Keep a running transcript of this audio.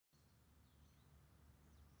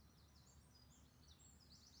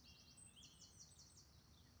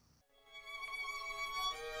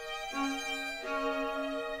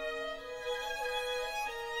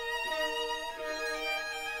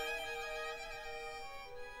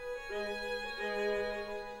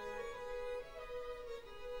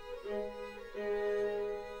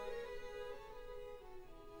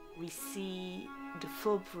see the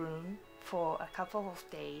full bloom for a couple of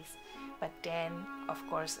days, but then of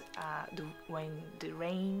course when the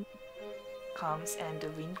rain comes and the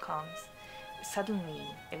wind comes, suddenly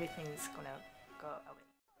everything's gonna go away.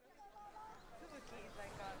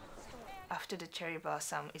 After the cherry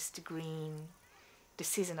blossom is the green, the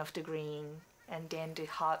season of the green, and then the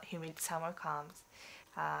hot humid summer comes,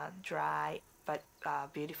 dry but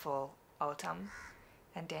beautiful autumn,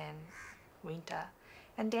 and then winter,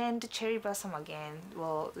 and then the cherry blossom again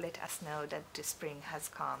will let us know that the spring has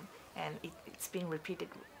come, and it's been repeated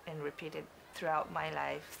and repeated throughout my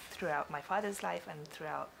life, throughout my father's life, and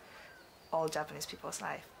throughout all Japanese people's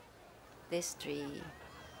life. This tree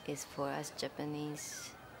is for us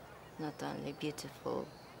Japanese not only beautiful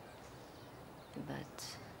but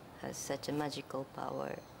has such a magical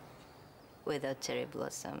power. Without cherry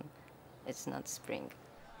blossom, it's not spring.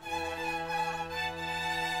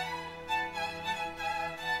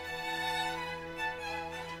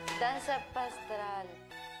 Danza pastoral.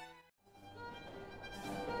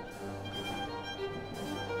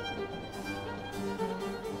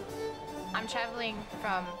 I'm travelling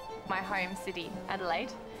from my home city,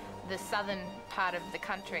 Adelaide, the southern part of the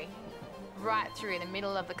country, right through the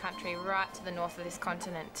middle of the country, right to the north of this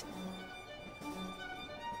continent.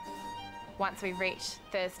 Once we reach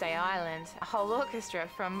Thursday Island, a whole orchestra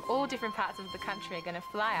from all different parts of the country are going to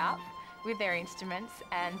fly up with their instruments,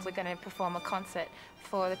 and we're going to perform a concert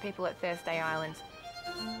for the people at Thursday Island.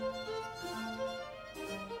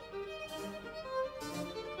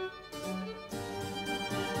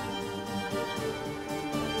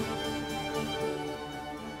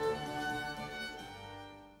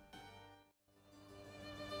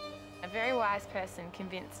 A very wise person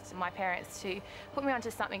convinced my parents to put me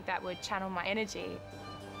onto something that would channel my energy.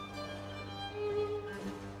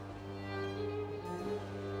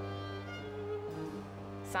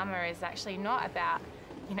 Summer is actually not about,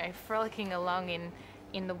 frolicking along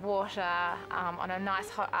in the water on a nice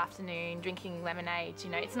hot afternoon, drinking lemonade.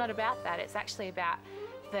 It's not about that. It's actually about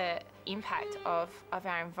the impact of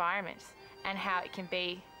our environment and how it can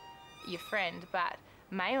be your friend, but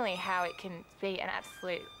mainly how it can be an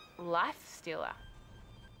absolute life stealer.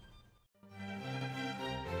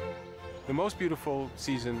 The most beautiful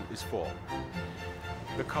season is fall.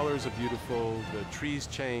 The colors are beautiful, the trees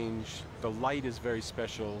change, the light is very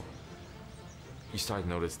special. You start to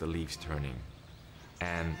notice the leaves turning,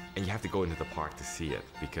 and you have to go into the park to see it,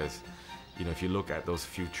 because if you look at those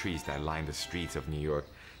few trees that line the streets of New York,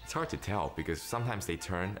 it's hard to tell because sometimes they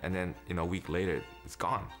turn and then a week later it's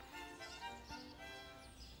gone.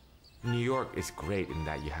 New York is great in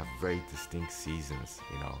that you have very distinct seasons.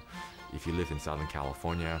 If you live in Southern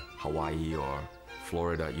California, Hawaii, or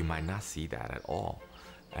Florida, you might not see that at all.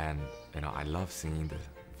 And I love seeing the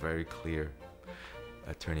very clear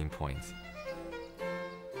turning points.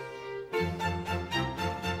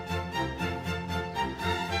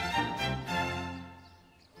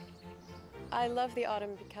 I love the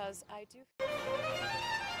autumn because I do.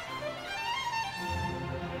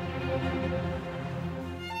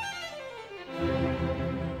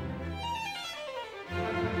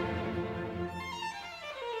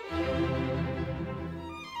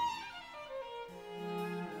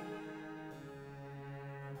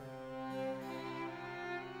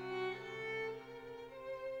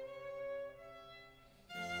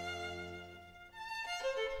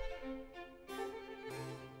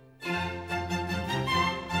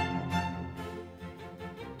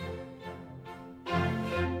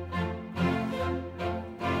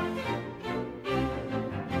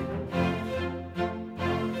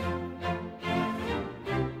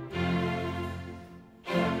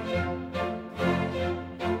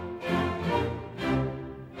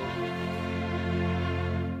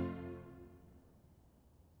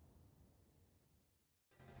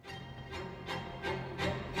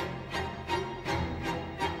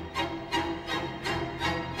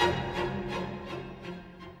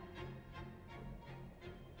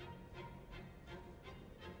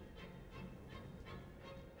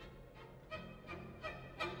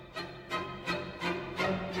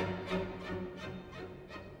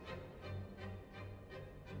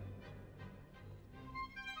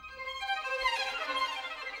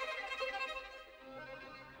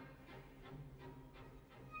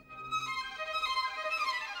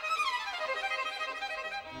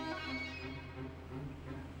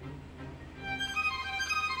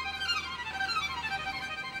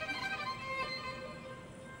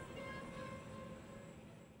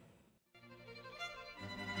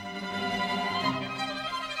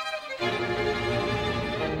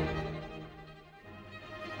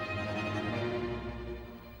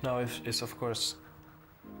 Now it's of course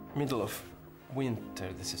middle of winter.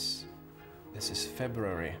 This is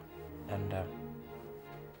February, and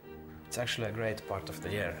it's actually a great part of the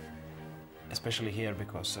year, especially here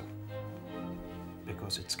because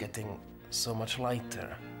it's getting so much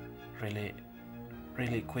lighter.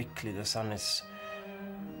 Really quickly the sun is.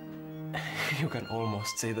 You can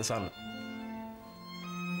almost see the sun.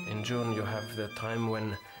 In June you have the time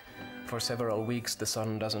when for several weeks the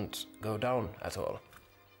sun doesn't go down at all.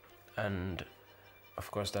 And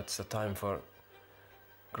of course that's the time for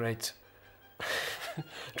great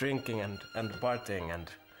drinking and partying and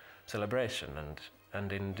celebration.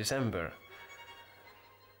 And in December,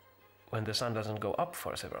 when the sun doesn't go up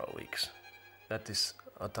for several weeks, that is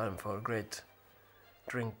a time for great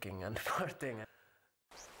drinking and partying.